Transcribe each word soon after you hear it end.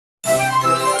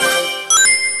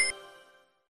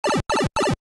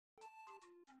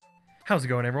How's it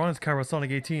going, everyone? It's Cyrelle Sonic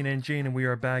 18 and Jane, and we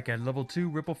are back at level 2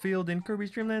 Ripple Field in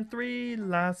Kirby's Dreamland 3.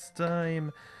 Last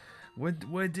time, what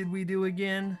did we do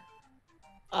again?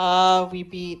 We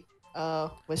beat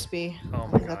Wispy. Oh I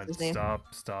my think that's god, his name.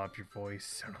 stop your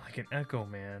voice. Sounded like an echo,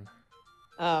 man.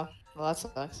 Oh, well that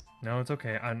sucks. No, it's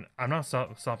okay. I'm not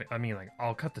stopping. I mean, like,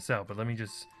 I'll cut this out, but let me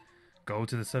just go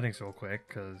to the settings real quick,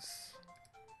 cause.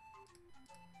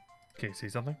 Okay, see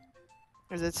something?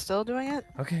 Is it still doing it?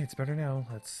 Okay, it's better now.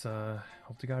 Let's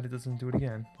hope to God it doesn't do it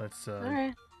again.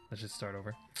 Alright. Let's just start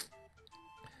over.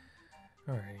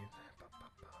 All right.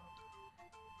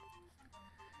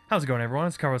 How's it going, everyone?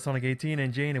 It's Cyrelle Sonic 18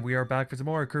 and Jane, and we are back for some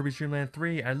more Kirby's Dreamland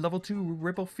 3 at level 2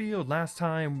 Ripple Field. Last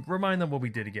time, remind them what we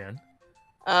did again.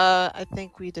 I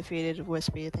think we defeated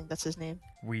Wispy. I think that's his name.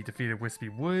 We defeated Wispy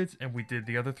Woods, and we did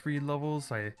the other 3 levels.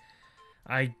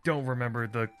 I don't remember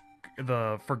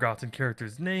the forgotten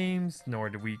characters' names, nor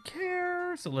do we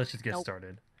care, so let's just get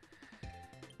started.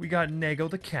 We got Nego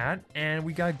the cat, and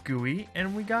we got Gooey,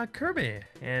 and we got Kirby,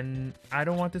 and I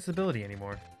don't want this ability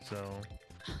anymore, so...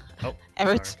 Oh,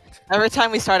 Every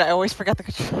time we start, I always forget the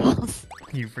controls.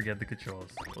 You forget the controls.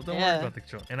 Well, don't worry about the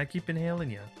controls. And I keep inhaling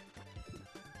you.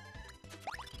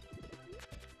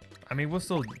 I mean, we'll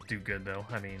still do good, though.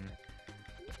 I mean,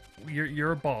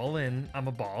 you're a ball, and I'm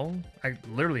a ball. I'm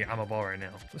a ball right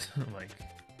now. Like,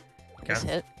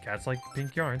 cats like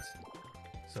pink yarns.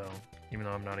 So, even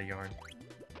though I'm not a yarn.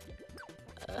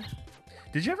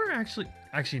 Did you ever actually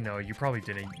no, you probably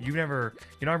didn't. You're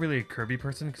not really a Kirby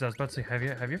person, because I was about to say, have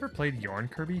you ever played Yarn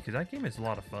Kirby? Because that game is a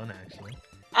lot of fun, actually.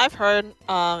 I've heard. It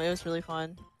was really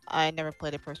fun. I never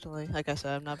played it personally. Like I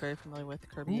said, I'm not very familiar with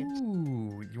Kirby games.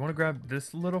 Ooh, you want to grab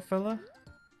this little fella?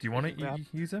 Do you want to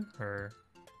use him, or?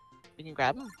 You can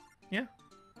grab him. Yeah.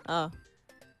 Oh.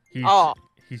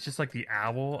 He's just like the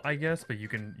owl, I guess, but you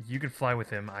can fly with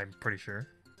him. I'm pretty sure.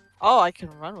 Oh, I can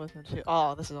run with him too.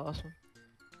 Oh, this is awesome.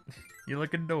 You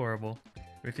look adorable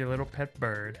with your little pet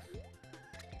bird.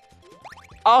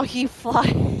 Oh, he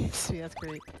flies. Yeah, that's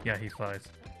great. Yeah, he flies.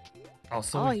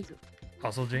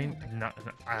 Also, Jane,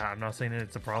 I'm not saying that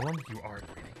it's a problem. You are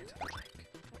breathing into the mic.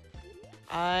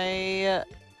 I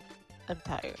am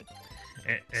tired.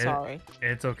 Sorry.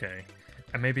 It's okay.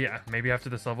 And maybe after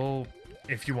this level,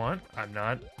 if you want, I'm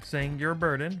not saying you're a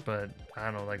burden, but I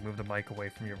don't know, like move the mic away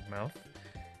from your mouth.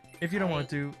 If you don't want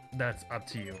to, that's up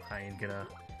to you. I ain't gonna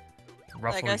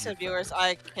ruffle. Like I said, viewers,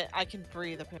 I can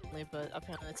breathe apparently, but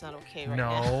apparently it's not okay right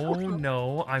now.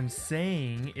 No, I'm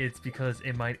saying it's because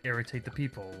it might irritate the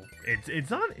people. It's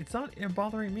not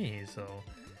bothering me. So,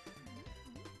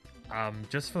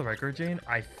 just for the record, Jane,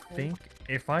 I think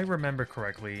if I remember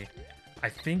correctly, I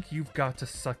think you've got to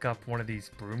suck up one of these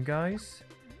broom guys.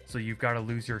 So you've got to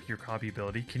lose your copy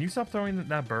ability. Can you stop throwing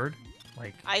that bird?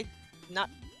 Like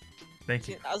Thank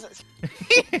you.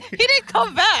 He didn't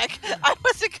come back. I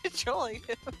wasn't controlling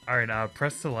him. All right,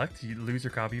 press select. You lose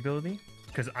your copy ability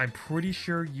because I'm pretty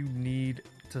sure you need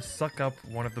to suck up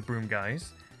one of the broom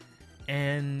guys,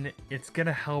 and it's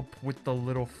gonna help with the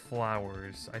little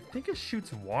flowers. I think it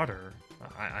shoots water.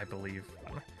 I believe.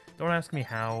 Don't ask me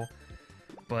how,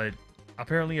 but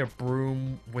apparently a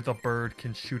broom with a bird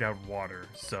can shoot out water.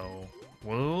 So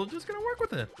we're just gonna work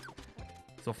with it.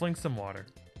 So fling some water.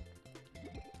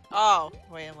 Oh,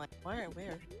 wait, I'm like, where?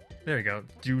 There you go.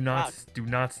 Do not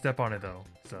step on it though.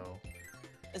 So.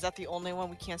 Is that the only one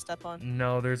we can't step on?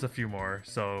 No, there's a few more.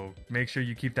 So make sure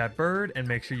you keep that bird and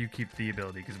make sure you keep the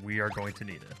ability because we are going to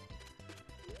need it.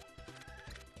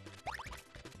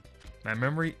 My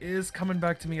memory is coming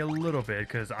back to me a little bit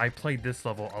because I played this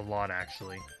level a lot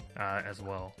actually, as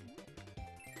well.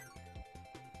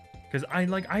 Because I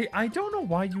don't know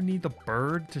why you need the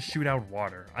bird to shoot out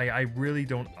water. I really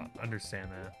don't understand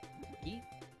that.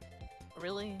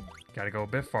 Really? Gotta go a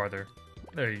bit farther.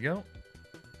 There you go.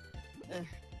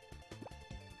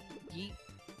 Yeet.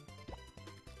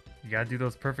 You gotta do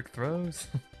those perfect throws.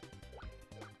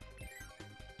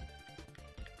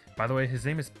 By the way, his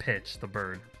name is Pitch, the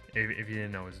bird. If you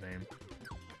didn't know his name.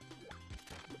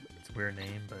 It's a weird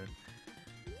name, but...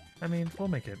 I mean, we'll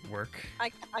make it work.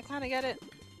 I kind of get it.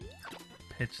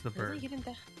 Pitch the bird. Really? You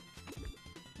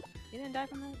didn't die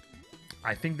from that?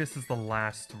 I think this is the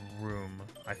last room.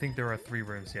 I think there are 3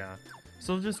 rooms, yeah.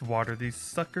 So just water these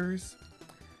suckers.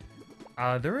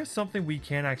 There is something we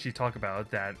can actually talk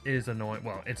about that is annoying.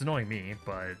 Well, it's annoying me,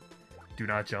 but do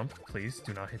not jump, please.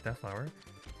 Do not hit that flower.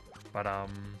 But,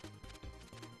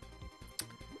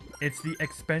 it's the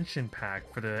expansion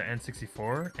pack for the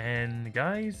N64, and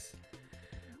guys,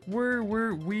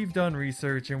 we've done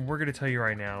research, and we're gonna tell you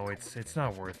right now, it's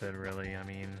not worth it, really. I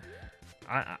mean,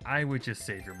 I would just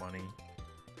save your money,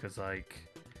 because like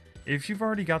if you've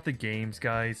already got the games,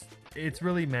 guys, it's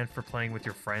really meant for playing with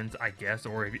your friends, I guess,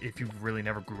 or if you really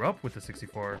never grew up with the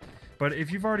 64. But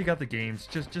if you've already got the games,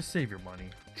 just save your money.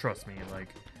 Trust me, like,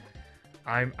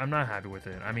 I'm not happy with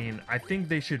it. I mean, I think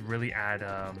they should really add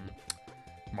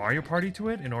Mario Party to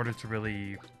it in order to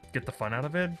really get the fun out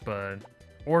of it, but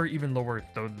or even lower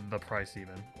the price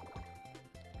even.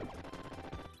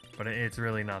 But it's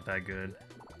really not that good.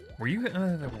 Were you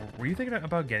thinking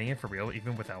about getting it for real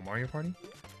even without Mario Party?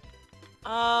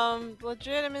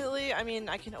 Legitimately, I mean,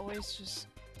 I can always just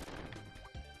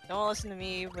don't listen to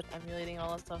me with emulating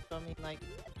all that stuff. But I mean, like,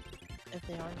 if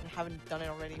they haven't done it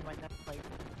already, why not? Like,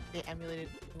 they emulated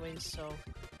anyways, so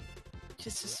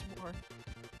just more,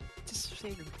 just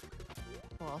save your.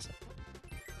 Well, also,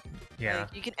 Yeah.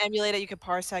 like, you can emulate it, you can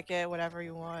parsec it, whatever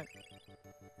you want.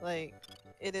 Like,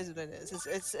 it is what it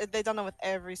is. They've done it with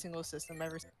every single system.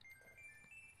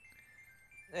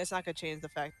 It's not gonna change the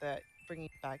fact that bringing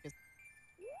it back is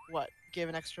what?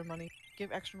 Give extra money to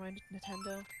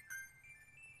Nintendo.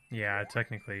 Yeah,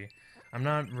 technically. I'm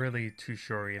not really too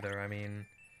sure either. I mean,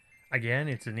 again,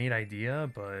 it's a neat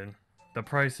idea, but the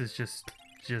price is just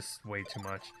way too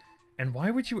much. And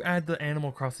why would you add the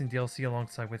Animal Crossing DLC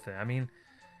alongside with it? I mean,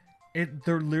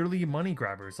 they're literally money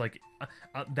grabbers. Like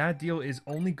that deal is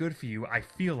only good for you, I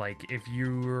feel like, if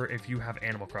you have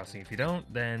Animal Crossing. If you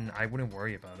don't, then I wouldn't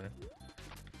worry about it.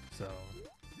 So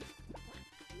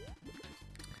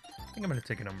I think I'm gonna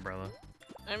take an umbrella.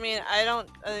 I mean, I don't.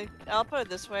 I'll put it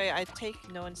this way: I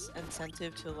take no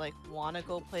incentive to like want to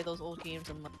go play those old games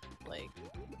and like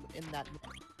in that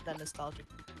nostalgic.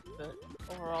 But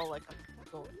overall, like, I'm gonna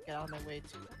go get out of my way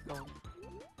to go.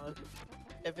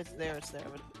 If it's there, it's there.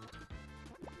 But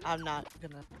I'm not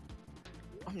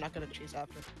gonna chase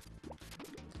after.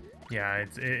 Yeah,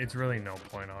 it's really no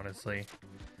point, honestly.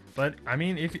 But I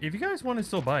mean, if you guys want to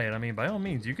still buy it, I mean, by all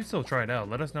means, you can still try it out.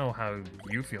 Let us know how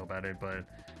you feel about it. But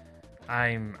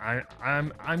I'm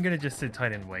gonna just sit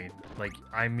tight and wait. Like,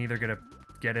 I'm either gonna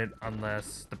get it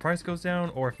unless the price goes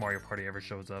down or if Mario Party ever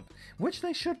shows up, which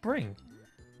they should bring.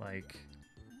 Like,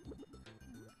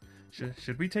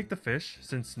 should we take the fish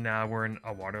since now we're in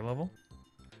a water level?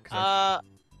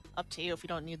 Up to you if you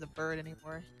don't need the bird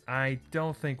anymore. I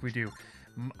don't think we do.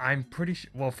 I'm pretty sure.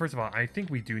 Well, first of all, I think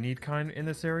we do need kind in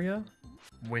this area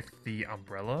with the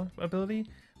umbrella ability,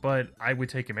 but I would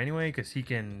take him anyway because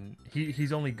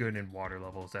he's only good in water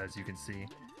levels, as you can see.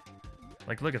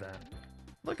 Like, look at that.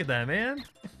 Look at that, man.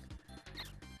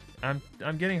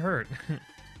 I'm getting hurt.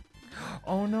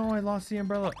 Oh no, I lost the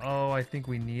umbrella. Oh, I think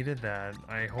we needed that.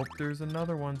 I hope there's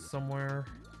another one somewhere.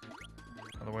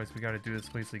 Otherwise, we gotta do this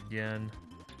place again.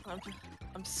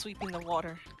 I'm sweeping the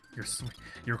water.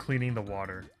 You're cleaning the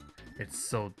water. It's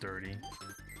so dirty.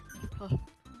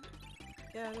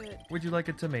 Get it. Would you like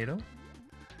a tomato?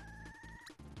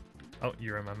 Oh,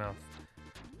 you're in my mouth.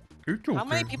 It's okay. How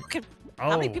many people can?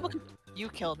 Oh. How many people can? You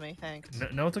killed me. Thanks.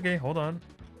 No, it's okay. Hold on.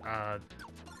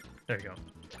 There you go.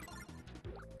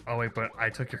 Oh wait, but I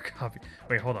took your copy.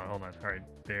 Wait, hold on. All right,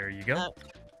 there you go.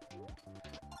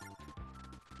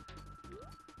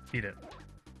 Eat it.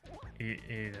 Eat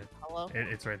it. Hello?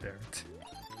 It's right there.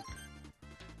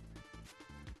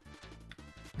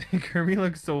 Kirby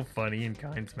looks so funny in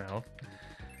Kind's mouth.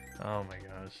 Oh my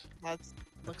gosh. That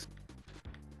looks.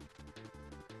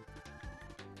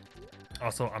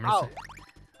 Also, I'm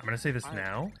gonna say this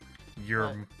now.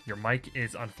 Your mic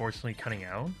is unfortunately cutting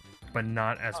out, but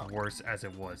not as worse as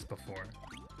it was before.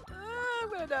 I'm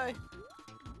gonna die.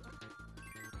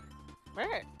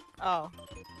 Where? Oh.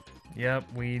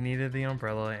 Yep, we needed the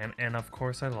umbrella, and of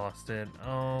course I lost it.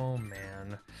 Oh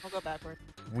man. I'll go backward.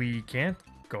 We can't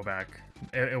go back.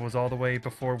 It was all the way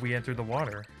before we entered the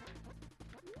water.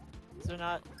 Is there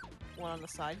not one on the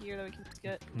side here that we can just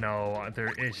get? No,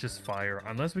 there is just fire.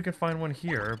 Unless we could find one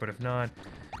here, but if not,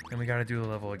 then we gotta do the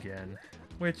level again.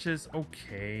 Which is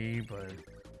okay, but...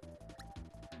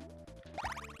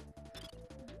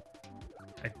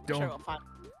 I don't... Sure, we'll find.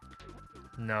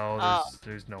 No,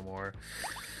 there's no more.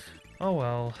 Oh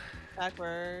well.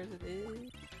 Backwards it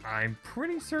is. I'm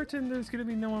pretty certain there's gonna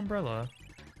be no umbrella.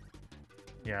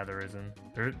 Yeah, there isn't.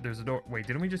 There's a door. Wait,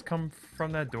 didn't we just come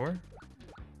from that door?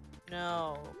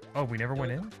 No. Oh, we never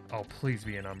went in? Oh, please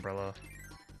be an umbrella.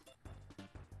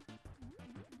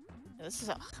 This is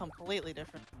completely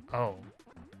different. Oh.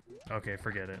 Okay,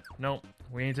 forget it. Nope,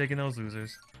 we ain't taking those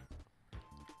losers.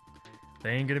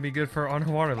 They ain't gonna be good for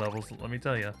underwater levels, let me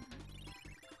tell you.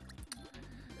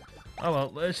 Oh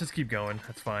well, let's just keep going.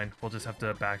 That's fine. We'll just have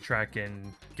to backtrack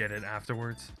and get it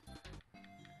afterwards.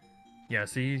 Yeah,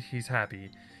 see? He's happy.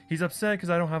 He's upset because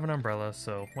I don't have an umbrella,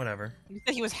 so whatever. You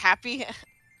said he was happy?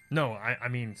 No, I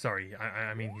mean, sorry.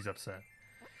 I mean he's upset.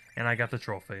 And I got the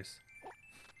troll face.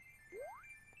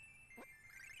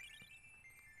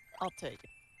 I'll take it.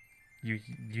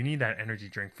 You need that energy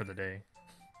drink for the day.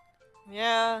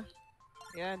 Yeah.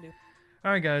 Yeah, I do.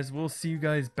 Alright guys, we'll see you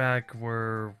guys back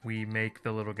where we make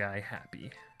the little guy happy.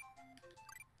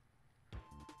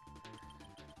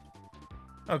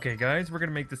 Okay guys, we're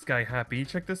gonna make this guy happy.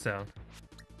 Check this out.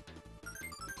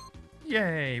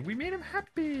 Yay! We made him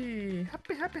happy!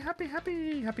 Happy, happy, happy,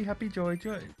 happy! Happy, happy, joy,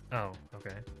 joy. Oh,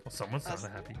 okay. Well, someone's not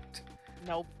happy.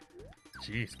 Nope.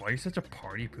 Jeez, why are you such a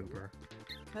party pooper?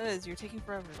 Because you're taking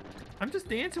forever. I'm just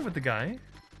dancing with the guy.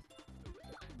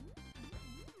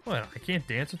 What, I can't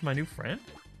dance with my new friend?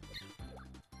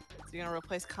 So you're gonna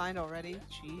replace kind already?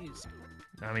 Jeez.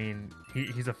 I mean,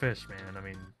 he's a fish, man. I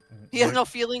mean... He has no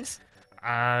feelings?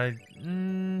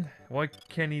 What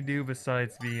can he do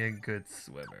besides be a good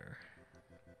swimmer?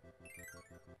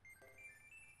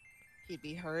 He'd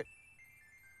be hurt.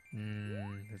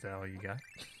 Is that all you got?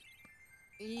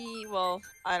 Well,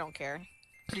 I don't care.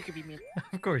 You could be mean.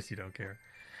 Of course you don't care.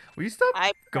 Will you stop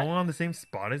I going on the same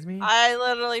spot as me? I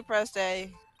literally pressed A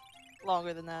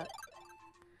longer than that.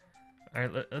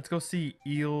 Alright, let's go see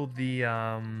Eel the,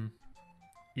 I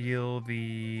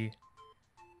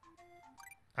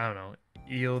don't know.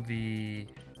 Eel the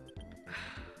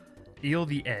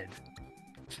Ed.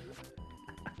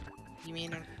 You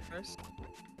mean in first?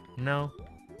 No.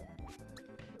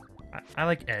 I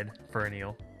like Ed for an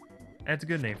eel. Ed's a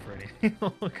good name for an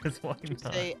eel, because why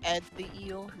not? Say Ed the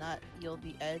eel, not Eel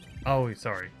the Ed. Oh,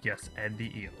 sorry. Yes, Ed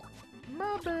the eel.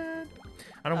 My bad.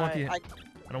 I don't want the I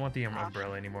don't want the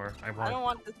umbrella anymore. I don't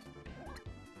want the...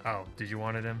 Oh, did you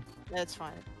want it him? That's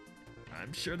fine.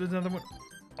 I'm sure there's another one.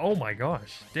 Oh my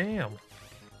gosh, damn.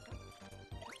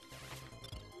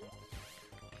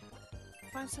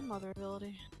 Find some other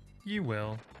ability. You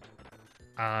will.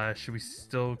 Should we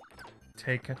still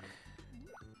take...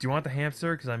 Do you want the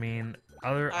hamster? Because, I mean,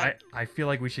 I feel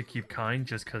like we should keep kind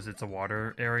just because it's a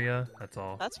water area. That's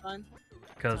all. That's fine.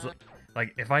 Because,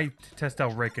 like, if I test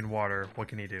out Rick in water, what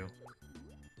can he do?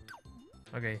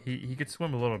 Okay, he could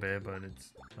swim a little bit, but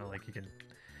it's not like he can...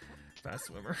 Fast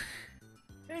swimmer.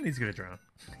 And he's gonna drown.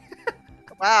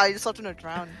 Wow, you just left him to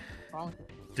drown. Wrong.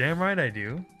 Damn right I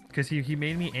do. Because he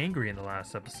made me angry in the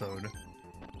last episode.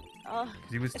 Oh,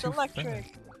 he was it's too electric.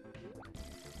 fast.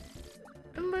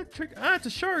 Electric. Ah, it's a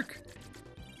shark.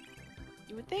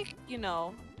 You would think, you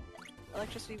know,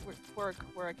 electricity would work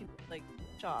where I can, like,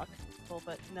 shock people,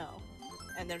 but no.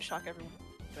 And then shock everyone,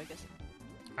 I guess.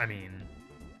 I mean,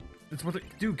 it's what.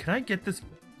 Dude, can I get this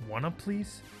one up,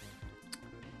 please?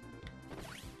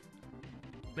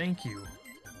 Thank you.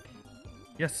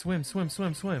 Yes, swim, swim,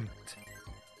 swim, swim.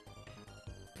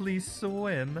 Please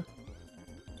swim.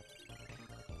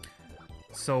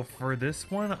 So for this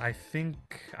one, I think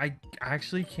I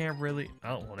actually can't really...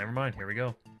 Oh, well, never mind. Here we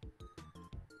go.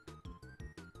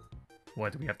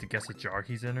 What, do we have to guess a jar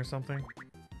he's in or something?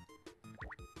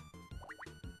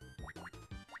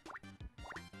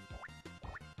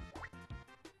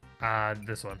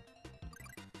 This one.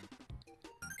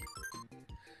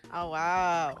 Oh,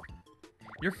 wow.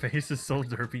 Your face is so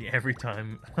derpy every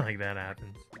time like that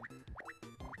happens.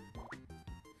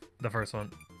 The first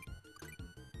one.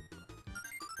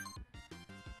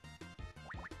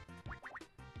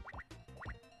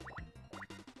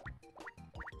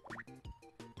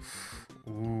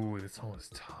 Ooh, this one was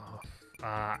tough.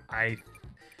 I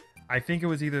think it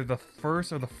was either the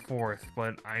first or the fourth,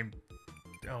 but I'm...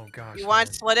 Oh gosh. You want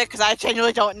to split it? Because I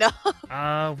genuinely don't know.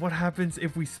 What happens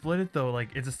if we split it though?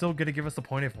 Like, is it still gonna give us the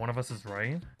point if one of us is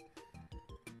right?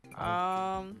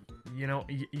 You know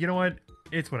what?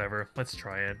 It's whatever. Let's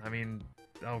try it. I mean,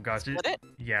 oh gosh. Split it?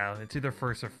 Yeah, it's either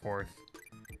first or fourth.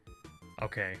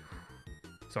 Okay.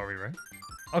 So are we right?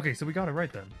 Okay, so we got it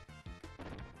right then.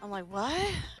 I'm like, what?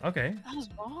 Okay. That was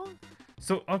wrong?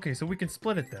 So, okay, so we can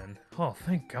split it then. Oh,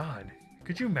 thank God.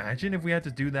 Could you imagine if we had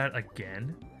to do that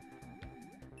again?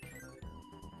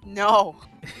 No.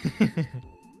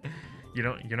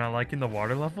 You're not liking the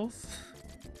water levels?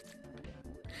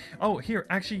 Oh, here,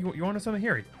 actually, you want something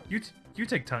here? You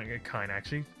take kind,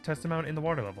 actually. Test him out in the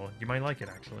water level. You might like it,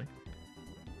 actually.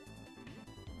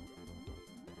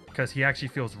 Because he actually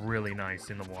feels really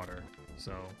nice in the water.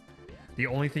 So, the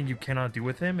only thing you cannot do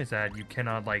with him is that you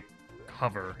cannot, like,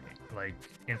 hover. Like,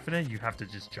 infinite, you have to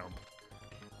just jump.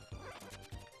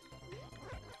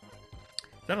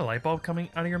 Is that a light bulb coming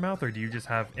out of your mouth, or do you just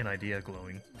have an idea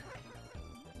glowing?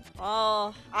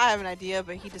 Well, I have an idea,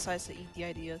 but he decides to eat the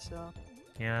idea, so...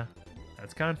 Yeah,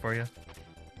 that's kind for you.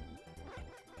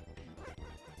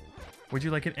 Would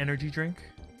you like an energy drink?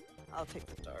 I'll take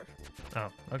the star.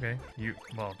 Oh, okay.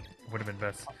 Well, would have been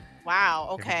best.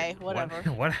 Wow. if you Okay. did- Whatever.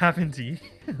 What happened to you?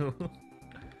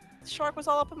 The shark was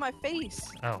all up in my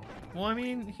face. Oh, well, I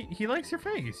mean, he likes your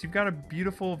face. You've got a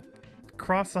beautiful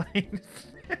cross-eyed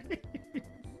face.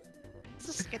 Let's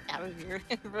just get out of here.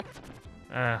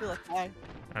 Uh, Feel like bad.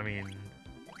 I mean,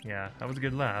 yeah, that was a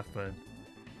good laugh, but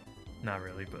not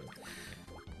really, but...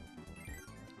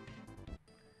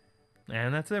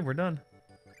 And that's it, we're done.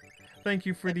 Thank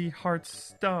you for the heart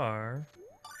star.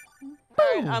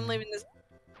 Alright, I'm Boom! leaving this.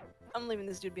 I'm leaving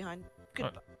this dude behind.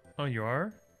 Goodbye. Oh, you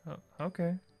are? Oh,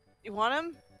 okay. You want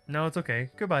him? No, it's okay.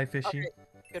 Goodbye, fishy. Okay.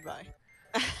 Goodbye.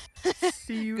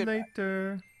 See you Goodbye.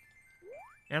 later.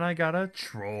 And I got a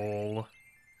troll.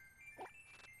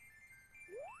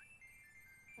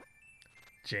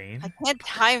 Jane, I can't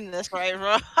time this right,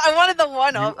 bro. I wanted the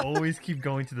one you up. always keep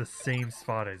going to the same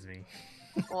spot as me.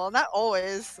 Well, not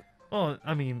always. Well,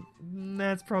 I mean,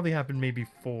 that's probably happened maybe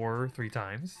 3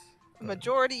 times. but-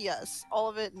 Majority, yes. All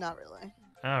of it, not really.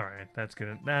 Alright, that's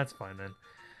good. That's fine then.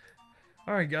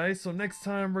 Alright, guys, so next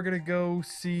time we're gonna go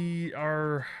see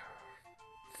our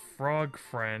frog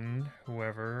friend,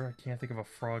 whoever. I can't think of a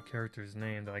frog character's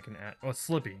name that I can add. Oh,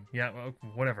 Slippy. Yeah, well,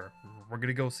 whatever. We're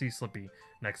gonna go see Slippy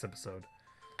next episode.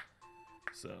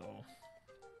 So.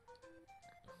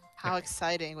 How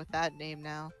exciting with that name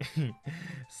now.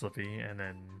 Slippy, and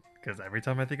then because every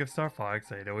time I think of Star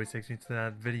Fox, it always takes me to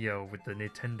that video with the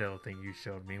Nintendo thing you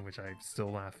showed me, which I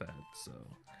still laugh at. So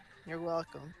You're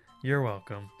welcome. you're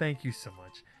welcome. Thank you so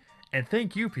much, and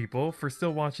thank you people for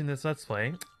still watching this Let's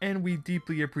Play, and we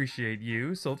deeply appreciate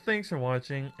you. So thanks for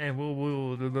watching, and we'll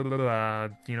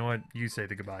you know what? You say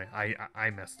the goodbye. I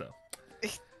messed up.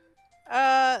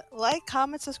 Like,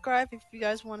 comment, subscribe if you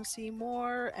guys want to see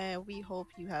more, and we hope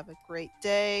you have a great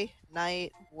day,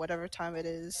 night, whatever time it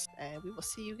is, and we will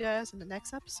see you guys in the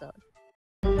next episode.